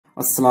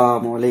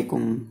আসসালামু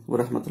আলাইকুম ওয়া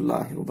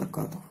রাহমাতুল্লাহি ওয়া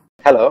বারাকাতুহু।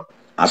 হ্যালো,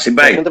 আসিফ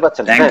ভাই, শুনতে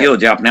পাচ্ছেন? থ্যাংক হ্যাঁ, ইউ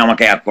যে আপনি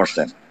আমাকে অ্যাড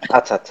করছেন।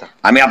 আচ্ছা আচ্ছা।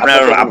 আমি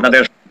আপনাদের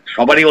ধন্যবাদ।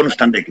 সবারই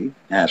অনুষ্ঠান দেখি,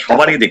 হ্যাঁ আচ্ছা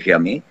সবারই দেখি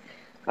আমি।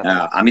 আচ্ছা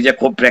আমি যে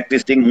খুব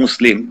প্র্যাকটিসিং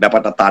মুসলিম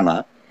ব্যাপারটা তা না।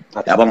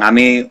 আচ্ছা এবং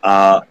আমি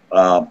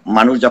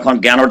মানুষ যখন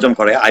জ্ঞান অর্জন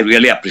করে আই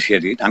রিয়েলি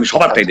অ্যাপ্রিসিয়েট ইট। আমি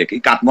সবারটাই আচ্ছা দেখি,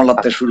 কাঠমোল্লাতে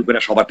আচ্ছা শুরু করে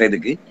সবারটাই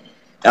দেখি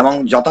এবং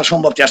আচ্ছা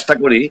যথাসম্ভব চেষ্টা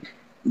করি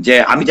যে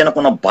আমি যেন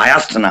কোনো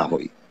বায়াসড না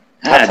হই।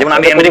 হ্যাঁ, আচ্ছা, যেমন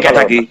আমি এটা খুবই আমেরিকায়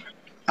ভালো থাকি, কথা।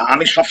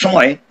 আমি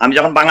সবসময়, আমি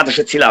যখন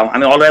বাংলাদেশে ছিলাম,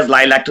 আমি always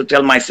like to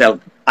tell myself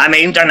I am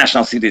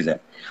international citizen.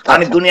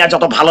 আমি আচ্ছা দুনিয়া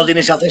যত ভালো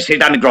জিনিস আছে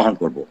সেটা আমি গ্রহণ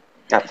করব।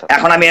 আচ্ছা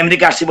এখন আমি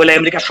আমেরিকা আসছি বলে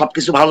আমেরিকার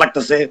সবকিছু ভালো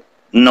লাগতেছে,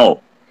 নো,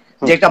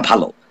 হুম যেটা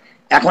ভালো।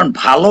 এখন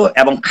ভালো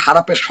এবং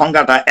খারাপের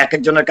সংজ্ঞাটা এক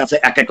একজনের কাছে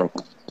এক এক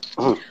রকম।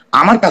 হুম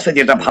আমার কাছে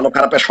যেটা ভালো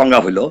খারাপের সংজ্ঞা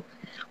হইলো,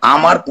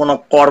 আমার কোনো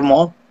কর্ম,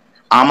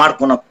 আমার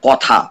কোনো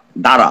কথা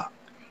দ্বারা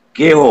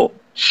কেউ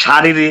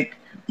শারীরিক,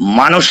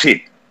 মানসিক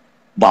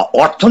বা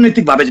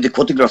অর্থনৈতিক ভাবে যদি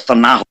ক্ষতিগ্রস্ত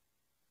না হয়,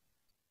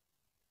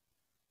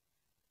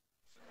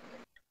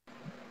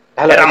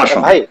 হ্যালো এটা আমার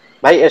সংজ্ঞা। ভাই।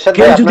 ভাই এরশাদ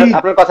কেউ ভাই, যদি, আপনার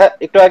আপনার কথা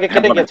একটু আগে হ্যাঁ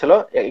কেটে বলেন। গিয়েছিল।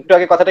 একটু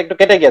আগে কথাটা একটু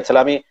কেটে গিয়েছিল,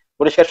 আমি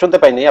পরিষ্কার শুনতে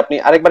পাইনি। আপনি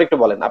আরেকবার একটু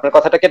বলেন, আপনার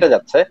কথাটা কেটে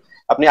যাচ্ছে।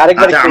 আপনি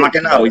আরেকবার আচ্ছা একটু আমাকে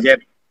না ওই বলেন। যে,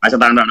 আচ্ছা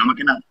দাঁড়ান দাঁড়ান,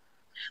 আমাকে না,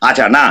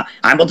 আচ্ছা না,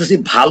 আমি বলতেছি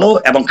ভালো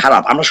এবং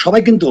খারাপ আমরা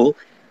সবাই কিন্তু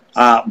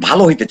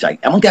ভালো হইতে চাই।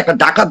 এমনকি একটা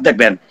ডাকাত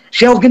দেখবেন,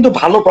 সেও কিন্তু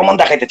ভালো প্রমাণ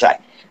দেখাইতে চায়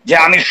যে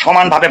আমি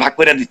সমানভাবে ভাগ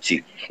করে দিচ্ছি।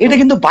 এটা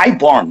হুম কিন্তু বাই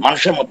বর্ন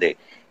মানুষের মধ্যে।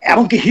 হুম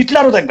এমনকি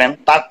হিটলারও দেখবেন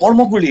তার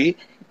কর্মগুলি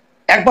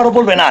একবারও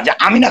বলবে না যে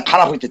আমি না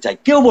খারাপ হইতে চাই,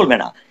 কেউ বলবে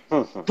না।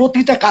 হুম হুম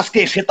প্রতিটা কাজকে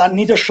সে তার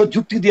নিজস্ব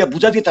যুক্তি দিয়ে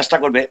বুঝাতে চেষ্টা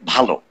করবে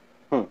ভালো।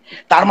 হুম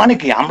তার মানে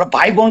কি, আমরা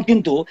ভাই বোন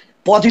কিন্তু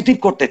পজিটিভ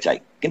করতে চাই,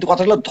 কিন্তু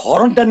কথা হলো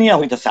ধরনটা নিয়ে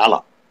হইতেছে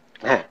আলাপ।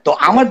 হ্যাঁ, তো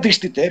ঠিক আমার আছে।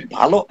 দৃষ্টিতে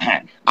ভালো,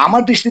 হ্যাঁ,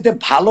 আমার দৃষ্টিতে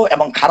ভালো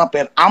এবং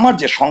খারাপের আমার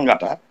যে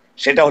সংজ্ঞাটা,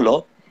 সেটা হলো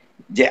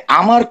যে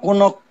আমার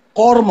কোনো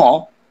কর্ম,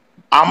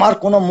 আমার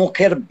কোনো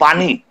মুখের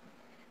বাণী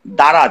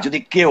দ্বারা যদি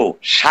কেউ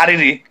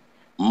শারীরিক,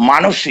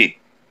 মানসিক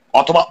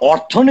অথবা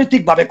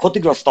অর্থনৈতিক ভাবে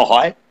ক্ষতিগ্রস্ত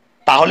হয়,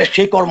 তাহলে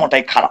সেই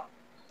কর্মটাই খারাপ।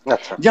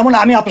 আচ্ছা যেমন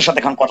আমি আপনার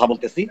সাথে এখন কথা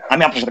বলতেছি,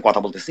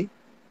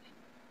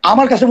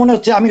 আমার কাছে মনে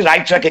হচ্ছে আমি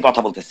রাইট ট্র্যাকে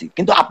কথা বলতেছি,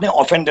 কিন্তু আপনি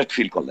অফেন্ডেড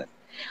ফিল করলেন।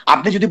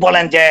 আপনি যদি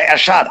বলেন যে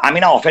এরশাদ আমি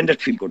না অফেন্ডেড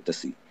ফিল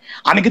করতেছি,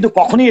 আমি কিন্তু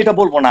কখনোই এটা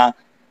বলবো না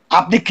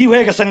আপনি কি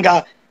হয়ে গেছেন গা,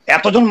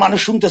 এতজন মানুষ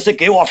শুনতেছে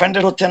কেউ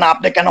অফেন্ডেড হচ্ছে না,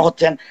 আপনি কেন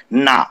হচ্ছেন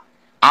না।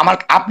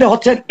 আপনি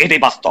হচ্ছেন,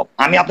 এটাই বাস্তব।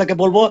 আমি আপনাকে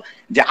বলবো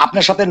যে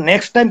আপনার সাথে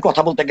নেক্সট টাইম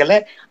কথা বলতে গেলে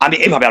আমি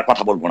এইভাবে আর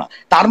কথা বলবো না।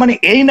 তার মানে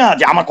এই না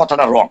যে আমার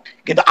কথাটা রং,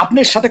 কিন্তু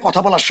আপনার সাথে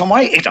কথা বলার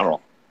সময় এটা রং।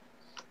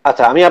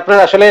 আচ্ছা, আমি আপনার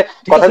আসলে ঠিক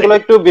আছে। কথাগুলো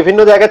একটু বিভিন্ন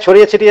জায়গায়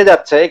ছড়িয়ে ছিটিয়ে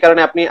যাচ্ছে, এই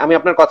কারণে আমি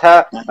আপনার কথা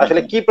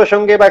আসলে কি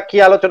প্রসঙ্গে বা কি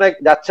আলোচনায়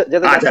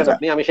যেতে আচ্ছা চাচ্ছেন আচ্ছা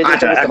আপনি, আমি সেই আচ্ছা,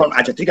 জিনিসটা বুঝতে এখন পারছি না।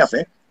 আচ্ছা ঠিক আছে।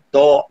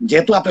 তো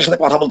যেহেতু আপনার সাথে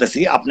কথা বলতেছি,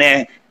 আপনি,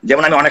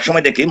 যেমন আমি অনেক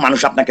সময় দেখি মানুষ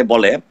আপনাকে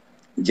বলে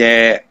যে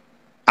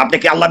আপনি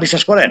কি আল্লাহ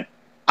বিশ্বাস করেন,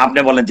 আপনি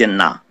বলেন যে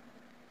না।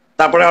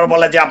 তারপরে আবার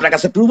বলে যে আপনার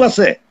কাছে প্রুফ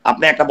আছে,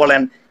 আপনি একটা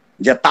বলেন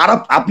যে তারা,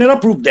 আপনারা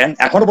প্রুফ দেন।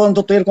 এখনো পর্যন্ত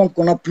তো এরকম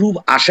কোন প্রুফ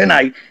আসে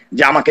নাই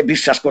যে আমাকে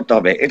বিশ্বাস করতে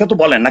হবে, এটা তো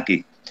বলেন নাকি?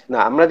 না,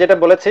 আমরা যেটা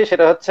বলেছি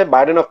সেটা হচ্ছে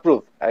বার্ডেন অফ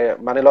প্রুফ।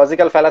 মানে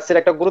লজিক্যাল ফ্যালাসির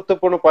একটা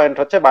গুরুত্বপূর্ণ পয়েন্ট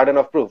হচ্ছে burden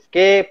of proof.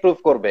 K proof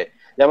করবে?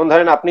 যেমন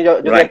ধরেন, আপনি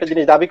যদি একটা রাইট,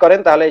 জিনিস দাবি করেন,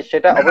 তাহলে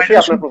সেটা না না, অবশ্যই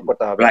এটা আপনার প্রুফ শুনছি।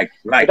 করতে হবে। রাইট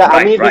রাইট এটা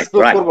আমি রাইট রাইট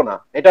ডিসপ্রুভ রাইট। করব না।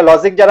 এটা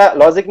লজিক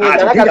নিয়ে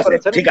আচ্ছা যারা ঠিক কাজ আছে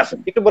করেছেন, ঠিক আছে।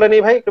 একটু বলে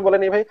নেই ভাই, একটু বলে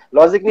নেই ভাই।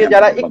 লজিক নিয়ে হ্যাঁ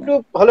যারা বলেন বলেন। একটু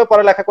হলেও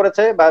পড়ালেখা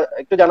করেছে বা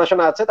একটু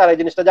জানাশোনা আছে, তারা এই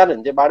জিনিসটা জানেন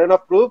যে বার্ডেন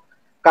অফ প্রুফ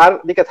কার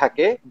দিকে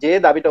থাকে? যে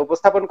দাবিটা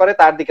উপস্থাপন করে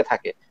তার দিকে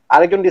থাকে,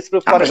 আরেকজন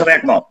ডিসপ্রুভ করে আপনার না। সাথে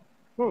একমত,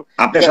 হুম।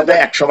 আপনার সাথে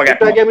 100 ভাগ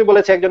একটু আগে একমত। আমি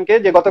বলেছি একজনকে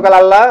যে গতকাল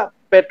আল্লাহ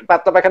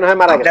পাতলা পায়খানা হয়ে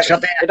মারা আপনার গেছে,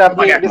 সাথে এটা 100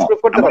 আপনি ভাগ একমত, ডিসপ্রুভ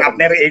করতে এবং পারবেন না।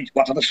 আপনার এই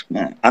কথাটা,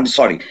 আমি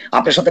সরি,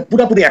 আপনার সাথে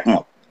পুরোপুরি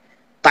একমত।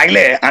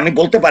 তাইলে আমি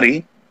বলতে পারি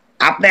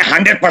আপনি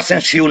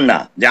 100% শিওর না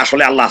যে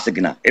আসলে আল্লাহ আছে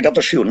কিনা, এটা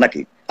তো শিওর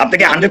নাকি? আপনি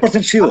কি না,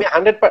 100% শিওর? আমি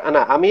 100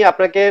 না, আমি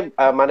আপনাকে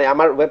মানে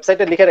আমার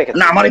ওয়েবসাইটে লিখে না,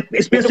 রেখেছি। আমার একটু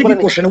বলে স্পেসিফিক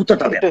নি, কোশ্চেনের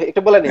উত্তরটা দেন। একটু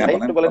একটু বলে নি হ্যাঁ ভাই,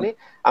 বলেন একটু বলে নি।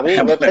 বলেন। আমি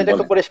হ্যাঁ বলেন ওয়েবসাইটে খুব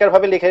বলেন। পরিষ্কার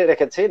ভাবে লিখে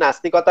রেখেছি,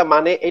 নাস্তিকতা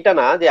মানে এটা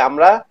না যে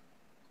আমরা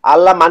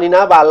আল্লাহ মানি না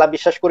বা আল্লাহ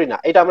বিশ্বাস করি না,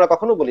 এটা আমরা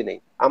কখনো বলি নাই।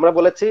 আমরা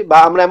বলেছি, বা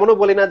আমরা এমনও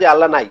বলি না যে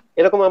আল্লাহ নাই,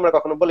 এরকম আমরা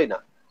কখনো বলি না।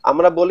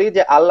 আমরা বলি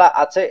যে আল্লাহ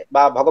আছে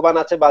বা ভগবান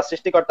আছে বা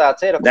সৃষ্টিকর্তা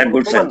আছে, এরকম দ্যাট কোনো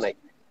গুড প্রমাণ সেন্স, নাই।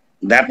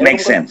 দ্যাট মেক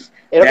এরকম কোন সেন্স,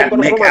 এরকম দ্যাট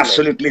কোনো মেক প্রমাণ নাই।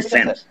 অ্যাবসলিউটলি ঠিক আছে,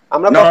 সেন্স।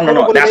 আমরা নো নো নো কখনো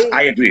নো, বলি দ্যাটস নাই।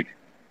 I agree.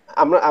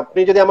 আপনি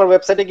যদি আমার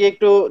ওয়েবসাইটে গিয়ে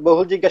একটু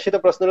বহুল জিজ্ঞাসিত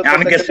প্রশ্নের উত্তর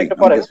আমি সেকশনটা গেছি, একটু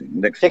আমি পড়েন, গেছি,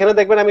 দেখছি। সেখানে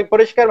দেখবেন আমি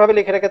পরিষ্কার ভাবে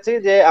লিখে রেখেছি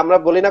যে আমরা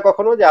বলি না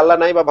কখনো যে আল্লাহ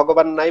নাই বা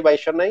ভগবান নাই বা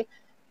ঈশ্বর নাই।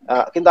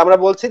 কিন্তু আমরা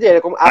বলছি যে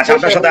এরকম আচ্ছা আছে,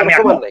 আপনার সেরকম সাথে কোনো আমি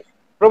প্রমাণ একমত। নাই।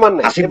 প্রমাণ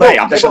নেই। আসিফ এবং ভাই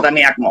আপনার এবং সাথে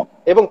আমি একমত।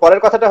 এবং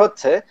পরের কথাটা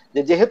হচ্ছে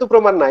যে যেহেতু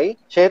প্রমাণ নাই,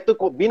 সেহেতু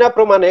বিনা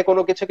প্রমাণে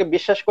কোনো কিছুকে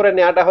বিশ্বাস করে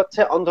নেওয়াটা হচ্ছে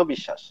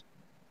অন্ধবিশ্বাস।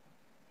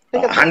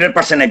 ঠিক আছে,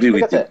 100% agree ঠিক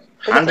with আছে, you,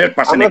 ঠিক আছে।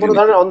 100% আমরা agree কোনো with you।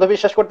 ধরনের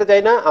অন্ধবিশ্বাস করতে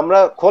চাই না। আমরা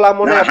খোলা না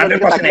মনে না, আপনার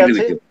দিকে 100% তাকিয়ে agree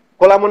আছি, with you।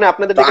 খোলা মনে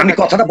আপনাদের তো দিকে আমি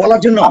তাকিয়ে কথাটা আছি।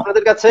 বলার জন্য,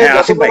 আপনাদের কাছে হ্যাঁ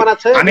যত আসিফ ভাই, প্রমাণ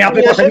আছে আমি একটু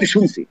আপনার নিয়ে আসেন, কথাগুলি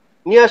শুনছি।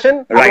 নিয়ে আসেন,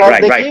 রাইট আমরা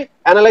রাইট দেখি, রাইট।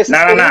 অ্যানালাইসিস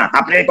না না করি। না,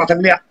 আপনি এই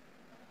কথাগুলি,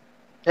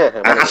 হ্যাঁ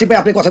হ্যাঁ, বলেন। আসিফ ভাই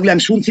আপনার কথাগুলি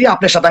আমি শুনছি,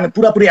 আপনার সাথে আমি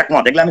পুরোপুরি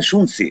একমত, এগুলো আমি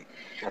শুনছি।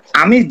 আচ্ছা।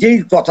 আমি যেই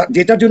কথা,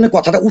 যেটার জন্য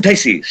কথাটা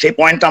উঠাইছি সেই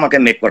পয়েন্টটা আমাকে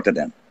মেক করতে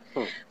দেন।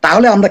 হুম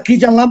তাহলে আমরা কি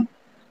জানলাম?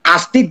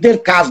 আস্তিকদের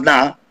কাজ না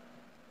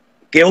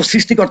কেউ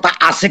সৃষ্টিকর্তা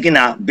আছে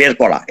কিনা বের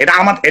করা,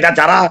 এটা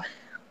যারা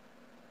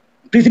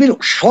পৃথিবীর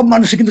সব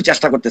মানুষই কিন্তু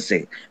চেষ্টা করতেছে,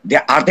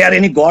 আর দেয়ার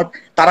এনি গড,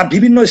 তারা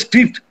বিভিন্ন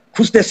স্ক্রিপ্ট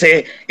খুঁজতেছে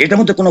এটার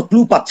মধ্যে কোনো ক্লু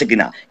পাচ্ছে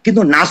কিনা,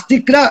 কিন্তু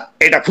নাস্তিকরা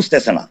এটা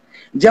খুঁজতেছে না।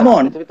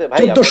 যেমন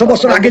 1400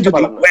 বছর আগে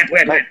যদি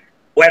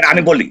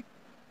আমি বলি,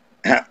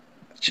 হ্যাঁ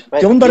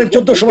যেমন ধরেন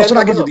 1400 বছর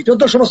আগে যদি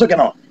 1400 বছর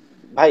কেন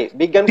ভাই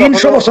বিজ্ঞান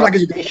 300 বছর আগে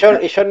যদি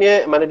ঈশ্বর নিয়ে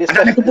মানে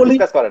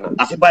ডিসকাস করে না।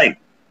 আসিফ ভাই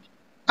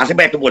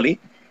একটু বলি,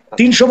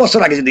 300 বছর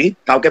আগে যদি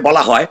কাউকে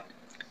বলা হয়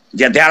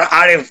যে there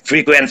are a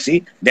frequency,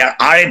 there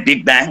are a big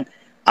bang,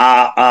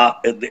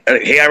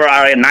 here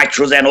are a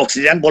nitrogen,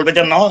 oxygen, বলবে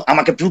যে no,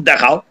 আমাকে প্রুফ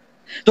দেখাও,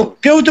 তো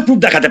কেউ তো প্রুফ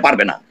দেখাতে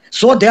পারবে না।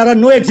 So there are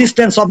no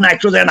existence of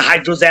nitrogen,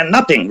 hydrogen,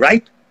 nothing,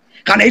 right?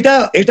 কারণ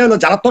এটা হলো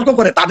যারা তর্ক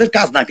করে তাদের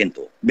কাজ না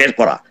কিন্তু বের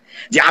করা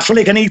যে আসলে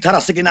এখানে ইথার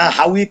আছে কিনা,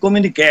 how we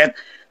communicate,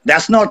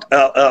 that's not,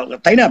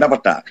 তাই না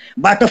ব্যাপারটা।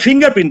 বা একটা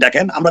ফিঙ্গারপ্রিন্ট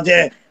দেখেন, আমরা যে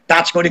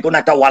টাচ করি কোন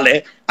একটা ওয়ালে,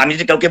 আমি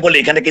যদি কাউকে বলি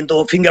এখানে কিন্তু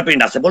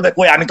ফিঙ্গারপ্রিন্ট আছে, বলবে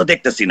কই আমি তো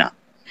দেখতেছি না।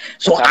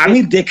 সো আমি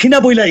দেখি না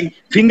বইলাই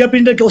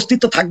ফিঙ্গারপ্রিন্টের কি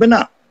অস্তিত্ব থাকবে না?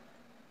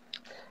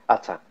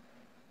 আচ্ছা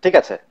ঠিক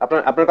আছে,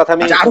 আপনার কথা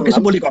আমি আরো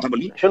কিছু কথা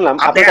বলি শুনলাম।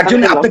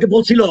 আপনাকে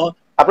বলছিল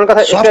আপনার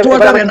কথা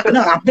সফটওয়্যার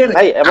না আপনাদের,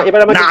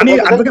 এবার আমি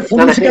আপনাকে ফোন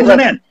দিছি কেন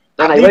জানেন?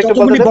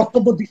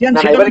 বক্তব্য দিয়েছেন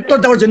সেটার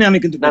উত্তর দেওয়ার জন্য আমি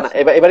কিন্তু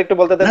এবার একটু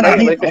বলতে দেন,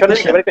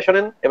 এবার একটু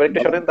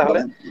শোনেন তাহলে।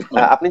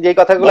 আপনি যেই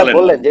কথাগুলো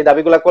বললেন, যে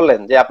দাবিগুলো করলেন,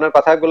 যে আপনার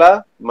কথাগুলা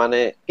মানে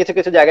কিছু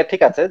কিছু জায়গায়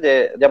ঠিক আছে, যে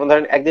যেমন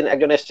ধরেন একদিন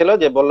একজন এসেছিল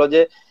যে বললো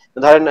যে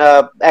ধরেন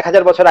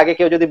 1000 বছর আগে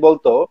কেউ যদি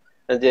বলতো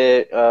যে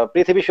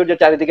পৃথিবী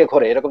সূর্যের চারিদিকে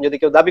ঘোরে, এরকম যদি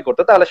কেউ দাবি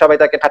করতো, তাহলে সবাই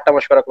তাকে ঠাট্টা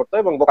মশকরা করতো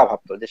এবং বোকা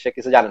ভাবতো যে সে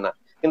কিছু জানে না।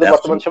 কিন্তু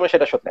বর্তমান সময়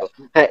সেটা সত্য।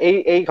 হ্যাঁ,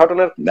 এই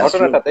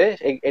ঘটনাটাতে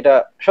এটা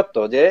সত্য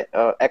যে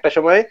একটা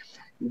সময়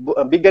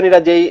বিজ্ঞানীরা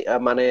যেই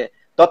মানে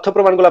তথ্য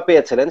প্রমাণগুলো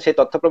পেয়েছিলেন, সেই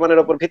তথ্য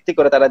প্রমাণের উপর ভিত্তি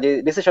করে তারা যে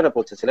ডিসিশনে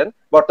পৌঁছেছিলেন,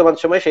 বর্তমান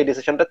সময়ে সেই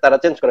ডিসিশনটা তারা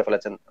চেঞ্জ করে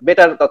ফেলেছেন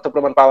বেটার তথ্য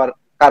প্রমাণ পাওয়ার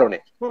কারণে।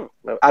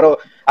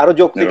 আরো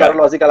যৌক্তিক, আরো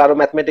লজিক্যাল, আরো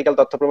ম্যাথমেটিক্যাল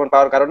তথ্য প্রমাণ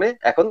পাওয়ার কারণে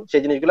এখন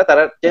সেই জিনিসগুলো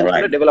তারা চেঞ্জ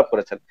করে ডেভেলপ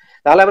করেছেন।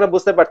 তাহলে আমরা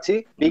বুঝতে পারছি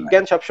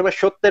বিজ্ঞান সবসময়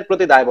সত্যের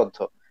প্রতি দায়বদ্ধ।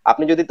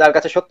 আপনি যদি তার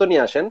কাছে সত্য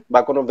নিয়ে আসেন বা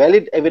কোনো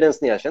ভ্যালিড এভিডেন্স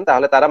নিয়ে আসেন,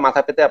 তাহলে তারা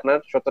মাথা পেতে আপনার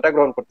সত্যটা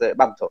গ্রহণ করতে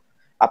বাধ্য।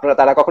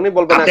 তারা কখনোই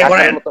বলবে না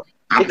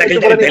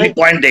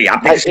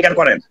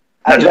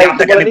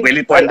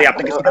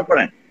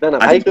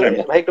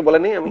ভাই একটু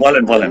বলেন,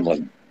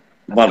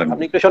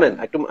 আপনি একটু শোনেন,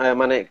 একটু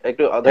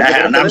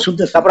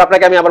তারপর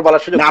আপনাকে আমি আবার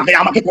বলার সুযোগ। আপনি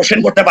আমাকে কোশ্চেন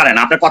করতে পারেন,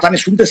 আপনার কথা আমি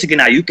শুনতেছি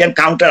কিনা, you can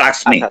counter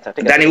ask me,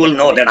 then you will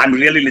know that I am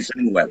really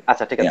listening well.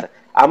 আচ্ছা ঠিক আছে,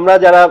 আমরা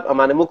যারা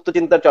মানে মুক্ত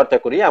চিন্তার চর্চা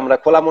করি, আমরা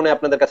খোলা মনে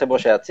আপনাদের কাছে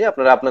বসে আছি।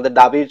 আপনারা আপনাদের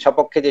দাবির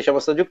সপক্ষে যে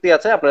সমস্ত যুক্তি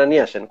আছে আপনারা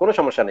নিয়ে আসেন, কোনো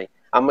সমস্যা নেই।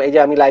 এই যে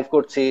আমি লাইভ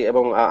করছি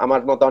এবং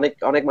আমার মতো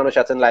অনেক মানুষ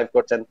আছেন লাইভ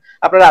করছেন,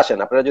 আপনারা আসেন।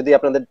 আপনারা যদি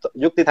আপনাদের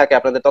যুক্তি থাকে,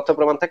 আপনাদের তথ্য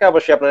প্রমাণ থাকে,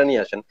 অবশ্যই আপনারা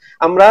নিয়ে আসেন।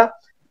 আমরা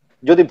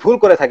যদি ভুল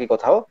করে থাকি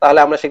কোথাও, তাহলে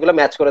আমরা সেগুলো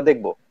ম্যাচ করে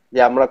দেখবো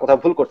যে আমরা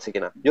কোথাও ভুল করছি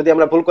কিনা। যদি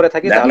আমরা ভুল করে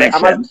থাকি, তাহলে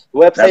আমার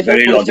ওয়েবসাইটে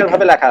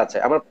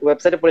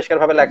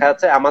পরিষ্কারভাবে লেখা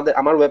আছে,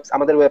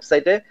 আমাদের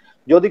ওয়েবসাইটে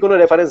যদি কোনো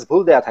রেফারেন্স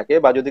ভুল দেয়া থাকে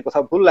বা যদি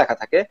কোথাও ভুল লেখা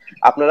থাকে,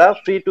 আপনারা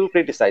ফ্রি টু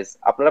ক্রিটিসাইজ,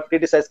 আপনারা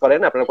ক্রিটিসাইজ করেন,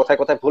 আপনারা কোথায়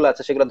কোথায় ভুল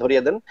আছে সেগুলো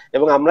ধরিয়ে দেন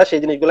এবং আমরা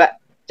সেই জিনিসগুলো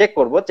চেক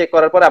করব। চেক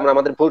করার পর আমরা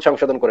আমাদের ভুল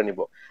সংশোধন করে নিব।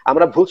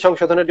 আমরা ভুল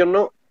সংশোধনের জন্য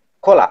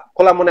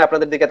খোলা মনে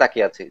আপনাদের দিকে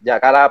তাকিয়ে আছি, যা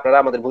কারা আপনারা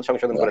আমাদের ভুল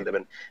সংশোধন করে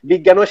দেবেন।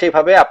 বিজ্ঞানও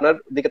সেইভাবে আপনার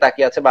দিকে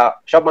তাকিয়ে আছে বা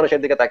সব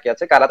মানুষের দিকে তাকিয়ে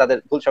আছে, কারা তাদের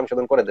ভুল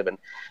সংশোধন করে দেবেন।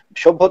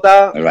 সভ্যতা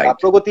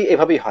প্রগতি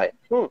এভাবেই হয়।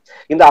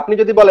 কিন্তু আপনি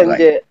যদি বলেন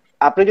যে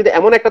আপনি যদি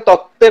এমন একটা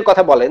তত্ত্বের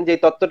কথা বলেন যে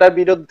তত্ত্বটার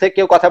বিরুদ্ধে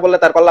কেউ কথা বললে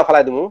তার কল্লা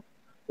ফালাই দিমু,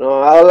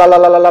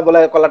 আল্লাহ বলে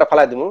কল্লাটা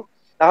ফালাই দিমু,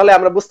 তাহলে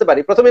আমরা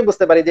প্রথমেই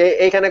বুঝতে পারি যে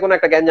এইখানে কোনো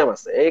একটা গ্যাঞ্জাম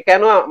আছে। এই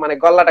কেন মানে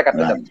গল্লাটা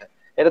কাটতে যাচ্ছে,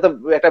 এটা তো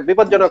একটা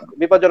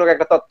বিপজ্জনক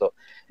একটা তত্ত্ব।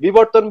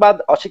 বিবর্তনবাদ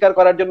অস্বীকার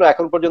করার জন্য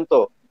এখন পর্যন্ত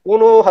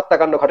কোনো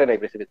হত্যাকাণ্ড ঘটে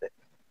নাই পৃথিবীতে।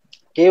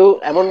 কেউ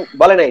এমন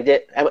বলে নাই যে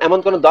এমন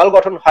কোন দল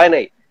গঠন হয়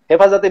নাই,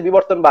 হেফাজতে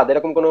বিবর্তনবাদ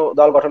এরকম কোন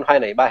দল গঠন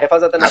হয় নাই, বা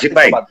হেফাজতে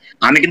নাস্তিকবাদ।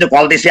 আমি কিন্তু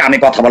কল দিছি আমি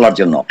কথা বলার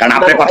জন্য, কারণ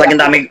আপনার কথা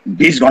কিন্তু আমি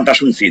 20 ঘন্টা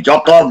শুনছি,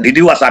 যত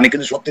ভিডিও আছে আমি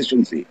কিন্তু সত্যি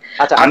শুনছি।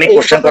 আমি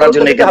কোশ্চেন করার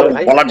জন্য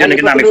বলার জন্য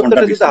কিন্তু আমি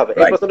ফোনটা দিছি।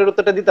 এই প্রশ্নের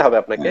উত্তরটা দিতে হবে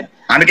আপনাকে।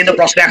 আমি কিন্তু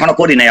প্রশ্ন এখনো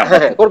করি নাই।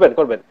 হ্যাঁ করবেন।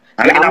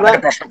 আমি কিন্তু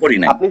আপনাকে প্রশ্ন করি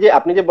নাই।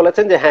 আপনি যে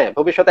বলেছেন যে হ্যাঁ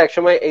ভবিষ্যতে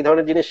একসময় এই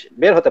ধরনের জিনিস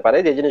বের হতে পারে,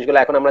 যে জিনিসগুলো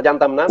এখন আমরা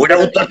জানতাম না, ওটা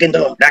উত্তর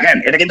কিন্তু দেখেন,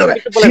 এটা কিন্তু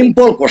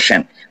সিম্পল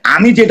কোশ্চেন।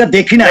 আমি যেটা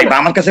দেখি নাই বা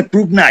আমার কাছে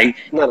প্রুফ নাই,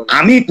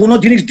 আমি কোন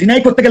জিনিস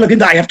ডিনাই করতে গেলে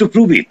কিন্তু আই হ্যাভ টু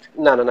প্রুভ ইট।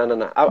 না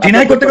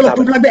ডিনাই করতে গেলে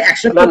প্রুফ লাগবে,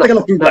 অ্যাকসেপ্ট করতে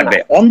গেলে প্রুফ লাগবে,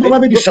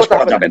 অন্ধভাবে বিশ্বাস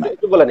করা যাবে না।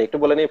 একটু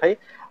বলে নেই ভাই,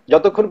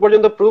 যতক্ষণ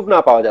পর্যন্ত প্রুফ না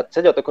পাওয়া যাচ্ছে,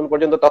 যতক্ষণ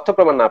পর্যন্ত তথ্য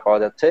প্রমাণ না পাওয়া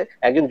যাচ্ছে,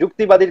 একজন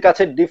যুক্তিবাদীর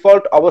কাছে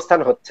ডিফল্ট অবস্থান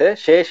হচ্ছে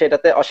সে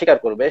সেটাতে অস্বীকার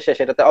করবে, সে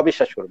সেটাতে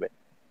অবিশ্বাস করবে।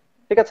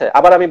 ঠিক আছে,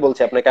 আবার আমি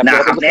বলছি আপনাকে,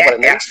 আপনি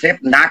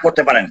অ্যাকসেপ্ট না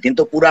করতে পারেন,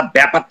 কিন্তু পুরো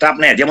ব্যাপারটা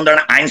আপনি যেমন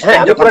ধরেন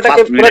আইনস্টাইন যখন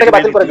পুরোটাকে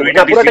বাতিল করে দিবেন,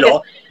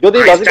 যদি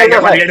লজিক্যাল না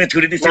হয়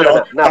থিওরি দিছিল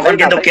তখন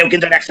কিন্তু কেউ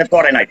কিন্তু অ্যাকসেপ্ট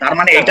করে নাই। তার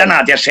মানে এটা না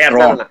যে সে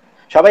রং।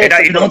 সবাই এটা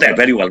you know that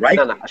very well, right?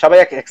 না সবাই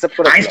অ্যাকসেপ্ট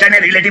করেছিল।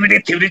 আইনস্টাইনের রিলেটিভিটি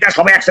থিওরিটা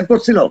সবাই অ্যাকসেপ্ট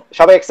করছিল,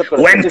 সবাই অ্যাকসেপ্ট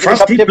করেছিল। when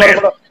first he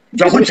placed,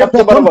 যখন সে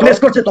প্রথম প্লেস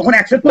করছে তখন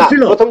অ্যাকসেপ্ট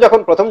করছিল।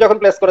 প্রথম যখন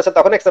প্লেস করেছে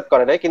তখন অ্যাকসেপ্ট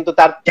করে নাই, কিন্তু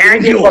তার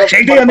থ্যাংক ইউ,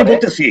 সেটাই আমি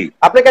বলতেছি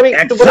আপনাকে। আমি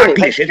একটু বলে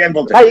নিই, সেটাই আমি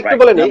বলতেছি ভাই একটু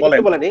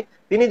বলে নিই।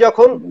 তিনি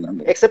যখন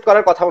অ্যাকসেপ্ট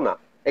করার কথাও না,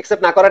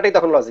 অ্যাকসেপ্ট না করাটাই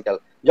তখন লজিক্যাল।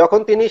 যখন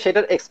তিনি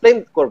সেটার এক্সপ্লেইন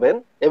করবেন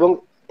এবং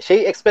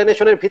সেই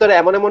এক্সপ্লেনেশনের ভিতরে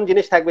এমন এমন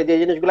জিনিস থাকবে যে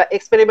জিনিসগুলো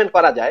এক্সপেরিমেন্ট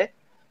করা যায়,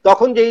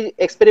 তখন যেই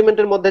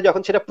এক্সপেরিমেন্টের মধ্যে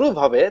যখন সেটা প্রুভ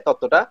হবে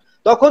তত্ত্বটা,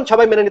 তখন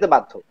সবাই মেনে নিতে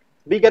বাধ্য।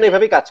 বিজ্ঞান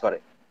এভাবেই কাজ করে।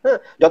 হ্যাঁ,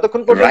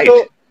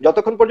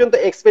 যতক্ষণ পর্যন্ত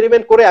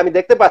এক্সপেরিমেন্ট করে আমি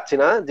দেখতে পাচ্ছি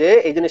না যে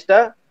এই জিনিসটা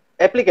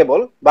অ্যাপ্লিকেবল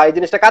বা এই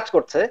জিনিসটা কাজ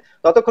করছে,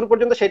 ততক্ষণ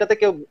পর্যন্ত সেটাতে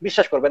কেউ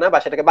বিশ্বাস করবে না বা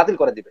সেটাকে বাতিল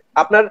করে দিবে।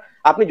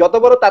 আপনি যত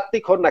বড়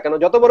তাত্ত্বিক হন না কেন,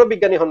 যত বড়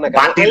বিজ্ঞানী হন না কেন,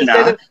 বাতিল না,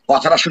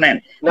 কথাটা শুনেন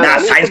না,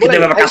 সায়েন্স কিন্তু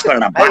এভাবে কাজ করে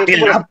না। বাতিল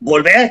না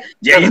বলবে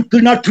যে you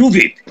could not prove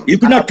it, you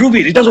could not prove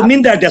it, it doesn't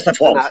mean that that's a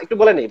false। একটু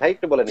বলে নেই ভাই,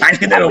 একটু বলে নেই। সায়েন্স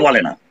কিন্তু এভাবে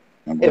বলে না,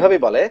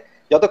 এভাবেই বলে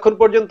যতক্ষণ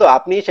পর্যন্ত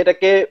আপনি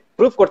সেটাকে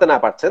প্রুফ করতে না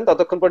পারছেন,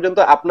 ততক্ষণ পর্যন্ত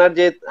আপনার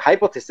যে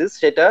হাইপোথিসিস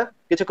সেটা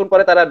কিছুক্ষণ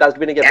পরে তারা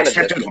ডাস্টবিনে গিয়ে ফেলে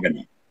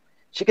দেবে।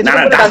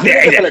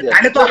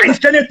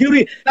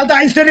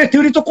 আইনস্টাইনের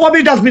থিওরি তো কবে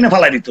ডাস্টবিনে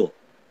ফেলাই দিত।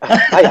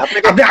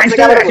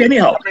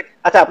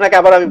 আপনাকে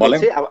আবার আমি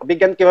বলছি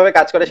বিজ্ঞান কিভাবে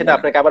কাজ করে সেটা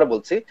আপনাকে আবার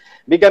বলছি।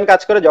 বিজ্ঞান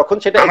কাজ করে যখন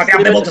সেটা আমাকে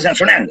আপনি বলতেছেন,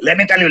 শুনেন, let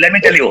me tell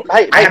you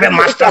I have a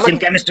masters in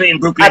chemistry in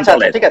Brooklyn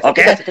College,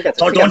 okay,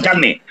 so don't tell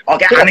me,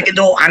 okay,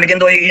 আমি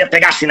কিন্তু এই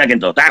থেকে আসছি না,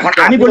 কিন্তু এখন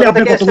আমি বলি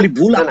আপনি কতগুলি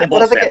ভুল আপনি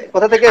বলছেন,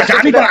 কোথা থেকে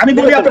আমি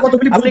বলি আপনি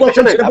কতগুলি ভুল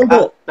বলছেন সেটা বলবো,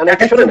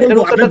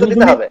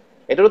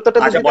 এটার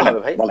উত্তরটা দিতে হবে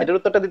ভাই, এটার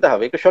উত্তরটা দিতে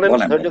হবে। একটু শুনেন,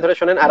 ধৈর্য ধরে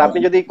শুনেন। আর আপনি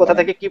যদি কোথা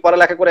থেকে কি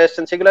পড়ালেখা করে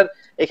আসছেন সেগুলোর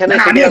এখানে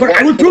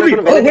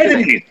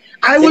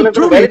I will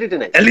prove it.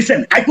 Listen,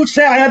 I could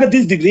say I have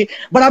this degree,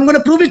 but I'm going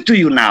to prove it to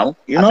you now,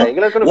 you know,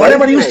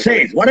 whatever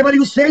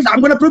you say I'm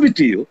going to prove it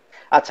to you।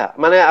 আচ্ছা,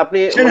 মানে আপনি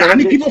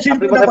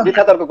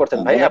বৃথা তর্ক করছেন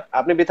ভাই,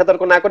 আপনি বৃথা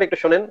তর্ক না করে একটু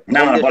শুনেন।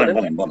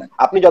 বলেন।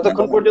 আপনি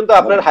যতক্ষণ পর্যন্ত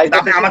আপনার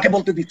আপনি আমাকে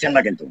বলতে দিচ্ছেন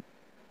না কিন্তু।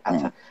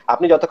 আচ্ছা,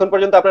 আপনি যতক্ষণ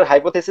পর্যন্ত আপনার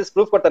হাইপোথিসিস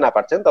প্রুফ করতে না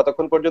পারছেন,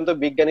 ততক্ষণ পর্যন্ত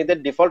বিজ্ঞানীদের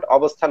ডিফল্ট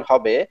অবস্থান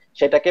হবে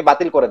সেটাকে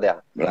বাতিল করে দেয়া।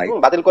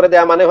 বাতিল করে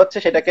দেয়া মানে হচ্ছে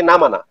সেটাকে না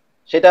মানা।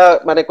 সেটা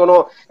মানে কোনো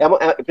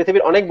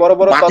পৃথিবীর অনেক বড়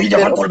বড়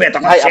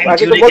ভাই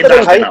আমাকে একটু বলতে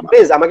দেন ভাই,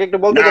 প্লিজ আমাকে একটু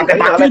বলতে দেন।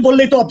 বাতিল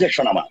বললেই তো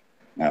অবজেকশন আমার,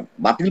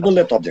 বাতিল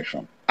বললে তো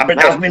অবজেকশন। আপনি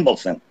ডাস্টবিন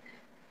বলছেন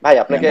ভাই,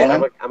 আপনাকে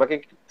আমাকে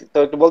তো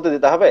একটু বলতে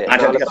দিতে হবে।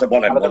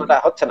 আলোচনাটা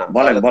হচ্ছে না,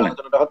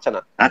 আলোচনাটা হচ্ছে না।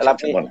 তাহলে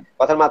আপনি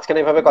কথার মাঝখানে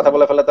এভাবে কথা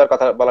বলে ফেলে তো আর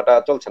কথা বলাটা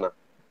চলছে না।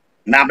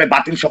 না, আপনি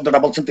বাতিল শব্দটা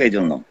বলছেন তো এই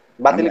জন্য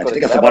বাতিল করে।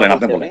 ঠিক আছে, বলেন,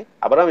 আপনি বলেন।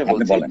 আবার আমি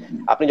বলছি,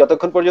 আপনি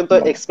যতক্ষণ পর্যন্ত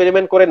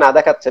এক্সপেরিমেন্ট করে না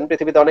দেখাচ্ছেন,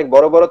 পৃথিবীতে অনেক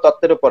বড় বড়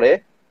তত্ত্বের উপরে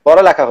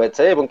পড়ালেখা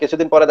হয়েছে এবং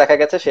কিছুদিন পরে দেখা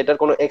গেছে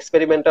সেটার কোনো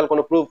এক্সপেরিমেন্টাল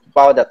কোনো প্রুফ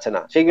পাওয়া যাচ্ছে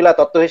না। সেইগুলা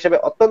তত্ত্ব হিসেবে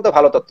অত্যন্ত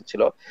ভালো তত্ত্ব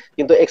ছিল,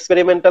 কিন্তু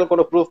এক্সপেরিমেন্টাল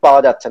কোনো প্রুফ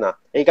পাওয়া যাচ্ছে না।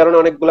 এই কারণে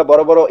অনেকগুলো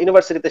বড় বড়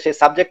ইউনিভার্সিটিতে সেই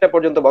সাবজেক্টটা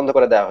পর্যন্ত বন্ধ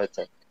করে দেওয়া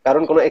হয়েছে,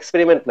 কারণ কোনো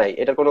এক্সপেরিমেন্ট নাই,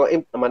 এটার কোনো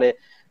মানে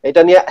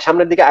এটা নিয়ে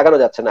সামনের দিকে আগানো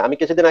যাচ্ছে না। আমি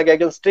কিছুদিন আগে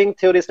একজন স্ট্রিং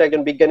থিওরিস্ট,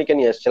 একজন বিজ্ঞানীকে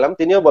নিয়ে এসেছিলাম,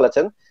 তিনিও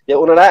বলেছেন যে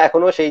ওনারা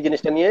এখনো সেই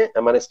জিনিসটা নিয়ে,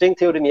 মানে স্ট্রিং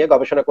থিওরি নিয়ে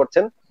গবেষণা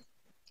করছেন,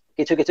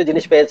 কিছু কিছু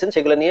জিনিস পেয়েছেন,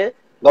 সেগুলো নিয়ে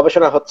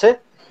গবেষণা হচ্ছে।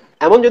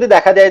 এমন যদি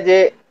দেখা যায় যে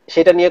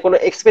সেটা নিয়ে কোনো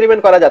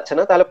এক্সপেরিমেন্ট করা যাচ্ছে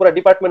না, তাহলে পুরো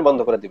ডিপার্টমেন্ট বন্ধ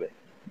করে দিবে,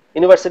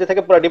 ইউনিভার্সিটি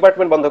থেকে পুরো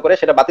ডিপার্টমেন্ট বন্ধ করে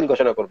সেটা বাতিল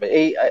ঘোষণা করবে।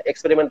 এই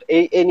এক্সপেরিমেন্ট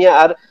এই নিয়ে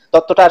আর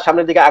তত্ত্বটা আর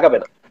সামনের দিকে আগাবে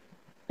না।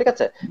 ঠিক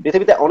আছে,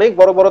 পৃথিবীতে অনেক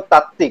বড় বড়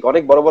তাত্ত্বিক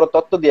অনেক বড় বড়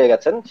তত্ত্ব দিয়ে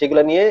গেছেন,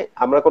 সেগুলো নিয়ে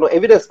আমরা কোনো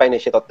এভিডেন্স পাইনি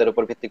সেই তত্ত্বের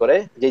উপর ভিত্তি করে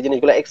যে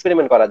জিনিসগুলো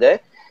এক্সপেরিমেন্ট করা যায়।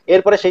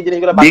 এরপরে সেই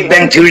জিনিসগুলো বিগ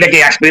ব্যাং থিওরিটা কি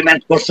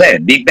এক্সপেরিমেন্ট করছে?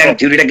 বিগ ব্যাং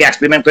থিওরিটা কি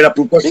এক্সপেরিমেন্ট করে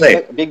প্রুফ করছে?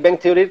 বিগ ব্যাং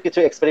থিওরির কিছু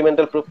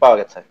এক্সপেরিমেন্টাল প্রুফ পাওয়া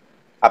গেছে।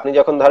 আপনি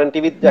যখন ধরেন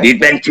টিভি বিগ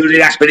ব্যাং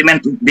থিওরির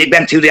এক্সপেরিমেন্ট, বিগ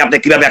ব্যাং থিওরি আপনি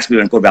কিভাবে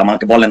এক্সপেরিমেন্ট করবে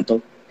আমাকে বলেন তো,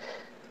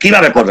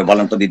 কিভাবে করবে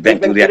বলেন তো? বিগ ব্যাং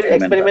থিওরি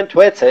এক্সপেরিমেন্ট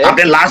হয়েছে,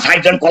 আপনি লার্জ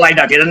হাইড্রোজেন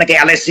কলাইডার এটা নাকি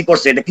এলএসসি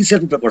করছে, এটা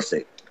কিসের উপরে করছে?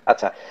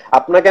 আচ্ছা,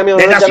 আপনাকে আমি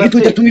অনুরোধ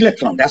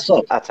জানাচ্ছি,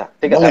 আচ্ছা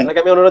ঠিক আছে, আপনাকে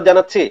আমি অনুরোধ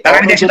জানাচ্ছি,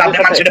 আমি দেখছি আপনি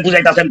মানুষকে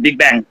বুঝাইতাছেন বিগ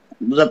ব্যাং,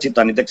 বুঝাচ্ছি তো,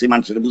 আমি দেখছি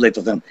মানুষকে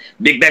বুঝাইতাছেন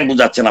বিগ ব্যাং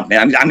বুঝাচ্ছেন আপনি,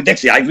 আমি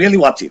দেখছি, আই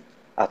রিয়েলি ওয়াচ ইট।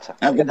 আচ্ছা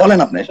বলেন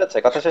আপনি,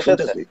 কথা শেষ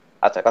হচ্ছে?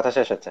 আচ্ছা, কথা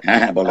শেষ হচ্ছে।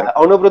 হ্যাঁ বলেন।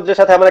 অনুপ রুদ্রের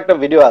সাথে আমার একটা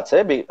ভিডিও আছে,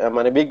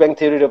 মানে বিগ ব্যাং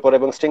থিওরির উপরে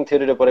এবং স্ট্রিং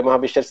থিওরির উপরে,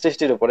 মহাবিশ্বের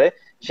সৃষ্টির উপরে।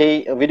 সেই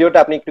ভিডিওটা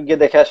আপনি একটু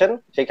গিয়ে দেখে আসেন,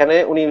 সেখানে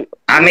উনি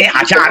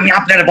আচ্ছা আমি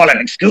আপনারে বলেন,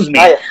 এক্সকিউজ মি,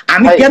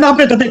 আমি কেন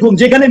আপনারটা দেখুন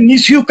যেখানে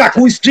নিশিউ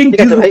কাকু স্ট্রিং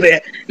থিওরির উপরে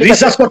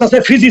রিসার্চ করতেছে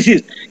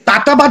ফিজিসিস্ট,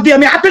 তারটা বাদ দিয়ে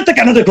আমি আপনারটা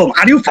কেন দেখুন?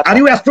 Are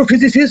you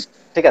astrophysicist?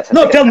 ঠিক আছে,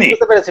 নো টেল মি,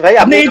 বুঝতে পেরেছি ভাই,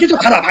 আপনি এই যে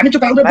খারাপ, আমি তো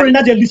কাউন্টার করি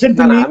না যে লিসেন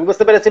টু মি, আমি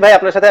বুঝতে পেরেছি ভাই,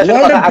 আপনার সাথে আসলে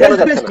কথা আগানো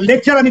যাচ্ছে না,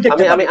 লেকচার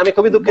আমি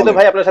খুবই দুঃখিত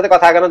ভাই, আপনার সাথে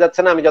কথা আগানো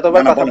যাচ্ছে না। আমি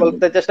যতবার কথা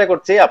বলতে চেষ্টা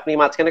করছি আপনি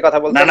মাঝখানে কথা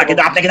বলছেন না,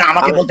 কিন্তু আপনি কিন্তু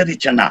আমাকে বলতে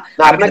দিচ্ছেন না।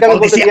 আপনাকে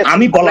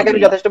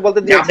আমি যথেষ্ট বলতে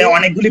দিয়েছি, আপনি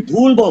অনেকগুলি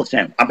ভুল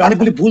বলছেন, আপনি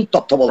অনেকগুলি ভুল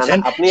তথ্য বলছেন,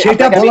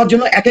 সেটা বলার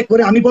জন্য এক এক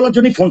করে আমি বলার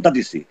জন্যই ফোনটা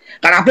দিছি,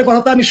 কারণ আপনার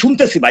কথা তো আমি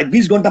শুনতেছি ভাই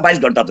 20 ঘন্টা 22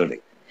 ঘন্টা ধরে,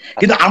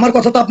 কিন্তু আমার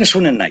কথা তো আপনি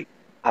শুনেন নাই।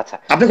 আচ্ছা,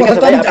 আপনি কথা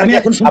তো আমি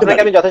এখন শুনতে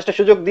পাই, আমি যথেষ্ট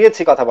সুযোগ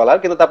দিয়েছি কথা বলার,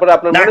 কিন্তু তারপরে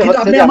আপনার মনে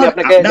হচ্ছে যে আমি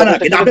আপনাকে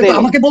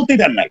আমাকে বলতেই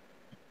দেন নাই।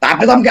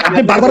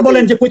 আপনি বারবার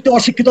বলেন যে কইতে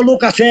অশিক্ষিত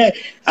লোক আছে,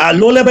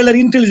 লো লেভেলের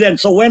intelligence,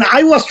 so when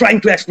I was trying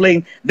to explain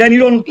then you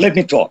don't let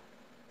me talk.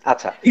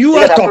 আচ্ছা, you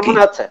are talking,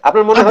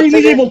 আপনার মনে হচ্ছে আপনি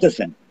নিজেই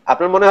বলতেছেন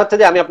আপনার মনে হচ্ছে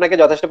যে আমি আপনাকে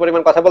যথেষ্ট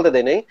পরিমাণ কথা বলতে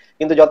দেই নাই,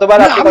 কিন্তু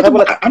যতবার আপনি কথা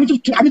বলেছেন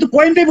আমি তো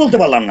পয়েন্টই বলতে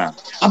পারলাম না।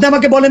 আপনি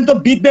আমাকে বলেন তো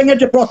বিগ ব্যাং এর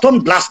যে প্রথম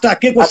ব্লাস্টটা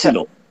কে করছিল?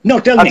 No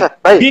tell me,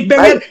 big bang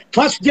এর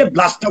ফার্স্ট যে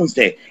ব্লাস্টটা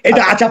হইছে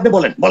এটা, আচ্ছা আপনি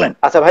বলেন।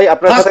 আচ্ছা ভাই,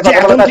 আপনার সাথে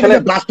কথা বলাটা আসলে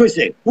ব্লাস্ট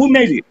হইছে হু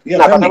মেবি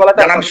না, কথা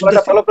বলাটা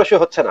ফলপ্রসূ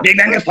হচ্ছে না। বিগ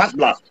ব্যাং এর ফার্স্ট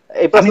ব্লাস্ট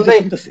এই প্রশ্নটাই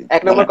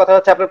এক নম্বর কথা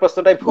হচ্ছে, আপনার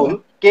প্রশ্নটাই ভুল।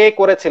 কে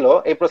করেছিল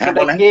এই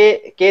প্রশ্নটা?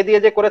 কে দিয়ে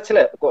যে করেছিল,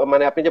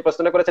 মানে আপনি যে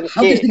প্রশ্নটা করেছেন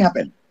কে?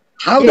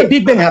 How the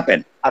Big Bang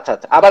happened? আচ্ছা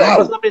আবার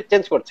প্রশ্ন আপনি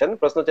চেঞ্জ করছেন।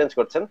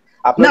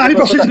 না, আমি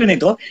প্রশ্ন করিনি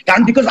তো,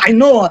 কারণ because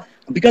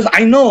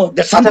I know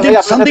that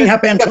something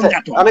happened from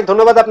that one. অনেক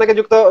ধন্যবাদ আপনাকে,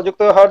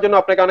 যুক্ত হওয়ার জন্য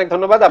আপনাকে অনেক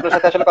ধন্যবাদ। আপনার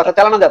সাথে আসলে কথা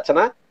চালানো যাচ্ছে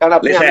না, কারণ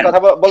আপনি আমি কথা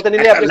বলতে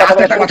নিলে আপনি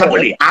কথা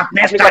বলি। আপনি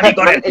স্টাডি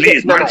করেন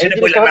প্লিজ, মানুষের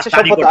বলে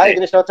স্টাডি করতে। এই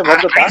জিনিসটা হচ্ছে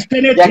ভদ্রতা।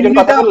 একজন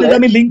কথা বললে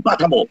আমি লিংক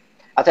পাঠাবো।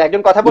 আচ্ছা,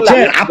 একজন কথা বললে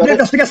আপনার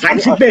কাছ থেকে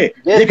সায়েন্স শিখবে,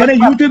 যেখানে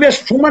ইউটিউবে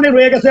সমানে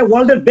রয়ে গেছে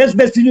ওয়ার্ল্ডের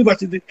বেস্ট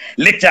ইউনিভার্সিটি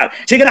লেকচার,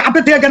 সেখানে আপনি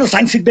থেকে কেন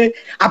সায়েন্স শিখবে?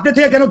 আপনি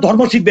থেকে কেন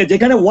ধর্ম শিখবে,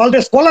 যেখানে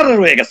ওয়ার্ল্ডের স্কলাররা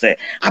রয়ে গেছে?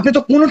 আপনি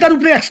তো কোনোটার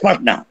উপরে এক্সপার্ট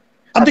না।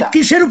 আপনি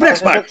কিসের উপরে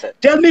expert?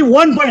 Tell me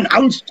one point,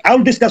 I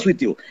will discuss with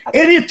you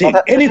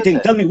anything.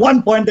 Tell me one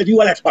point that you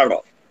R expert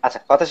of. আচ্ছা,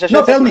 কথা শেষ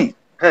হচ্ছে। Tell me.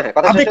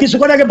 আপনি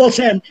কিছুক্ষণ আগে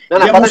বলছেন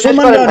যে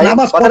মুসলমানরা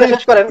নামাজ পড়ে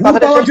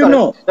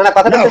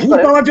হুর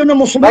পাওয়ার জন্য,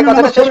 মুসলমানরা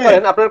নামাজ পড়ে।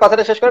 আপনার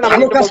কথাটা শেষ করেন।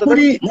 ভালো কাজ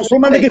করি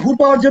মুসলমানদেরকে হুর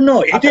পাওয়ার জন্য,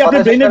 এটাই আপনি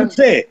ব্রেইনে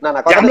ঢুকছে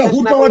যে আমরা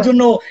হুর পাওয়ার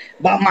জন্য,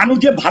 বা মানুষ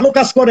যে ভালো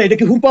কাজ করে এটা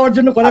কি হুর পাওয়ার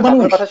জন্য করে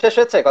মানুষ? কথা শেষ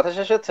হচ্ছে।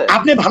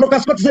 আপনি ভালো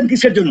কাজ করতেছেন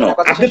কিসের জন্য?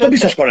 আপনি তো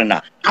বিশ্বাস করেন না।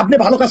 আপনি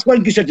ভালো কাজ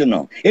করেন কিসের জন্য?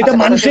 এটা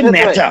মানুষের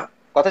নেচার।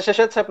 কথা শেষ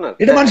হচ্ছে আপনার?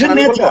 এটা মানুষের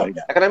নেচার।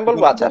 এখন আমি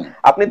বলবো, আচ্ছা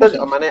আপনি তো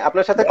মানে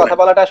আপনার সাথে কথা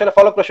বলাটা আসলে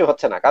ফলপ্রসূ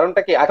হচ্ছে না।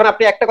 কারণটা কি? এখন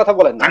আপনি একটা কথা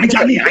বলেন না। আমি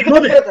জানি,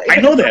 I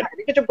know that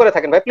একটু চুপ করে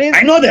থাকেন ভাই প্লিজ।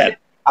 I know that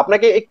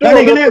আপনাকে একটু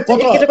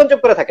কিছুক্ষণ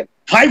চুপ করে থাকেন।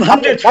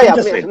 500 ভাই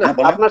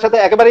আপনার সাথে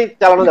একেবারেই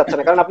চালানো যাচ্ছে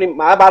না, কারণ আপনি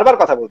বারবার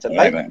কথা বলছেন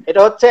ভাই।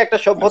 এটা হচ্ছে একটা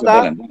সভ্যতা,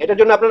 এটার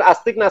জন্য আপনার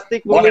আস্তিক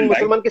নাস্তিক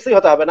মুসলমান কিছুই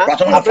হতে হবে না।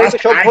 আপনার একটু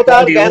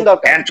সভ্যতার জ্ঞান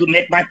দরকার। And to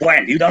make my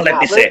point, you don't let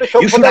me say.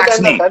 You should ask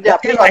me.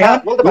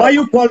 Why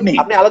you call me?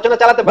 আপনি আলোচনা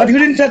চালাতে পারেন। But you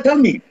didn't tell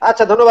me.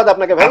 আচ্ছা, ধন্যবাদ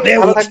আপনাকে ভাই,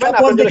 ভালো থাকবেন।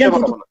 আপনার জন্য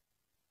শুভকামনা।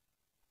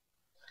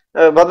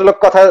 ভদ্রলোক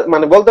কথা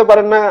মানে বলতে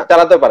পারেন না,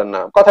 চালাতে পারেন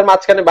না, কথার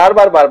মাঝখানে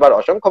বারবার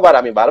অসংখ্যবার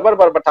আমি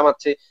বারবার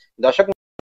থামাচ্ছি। দর্শক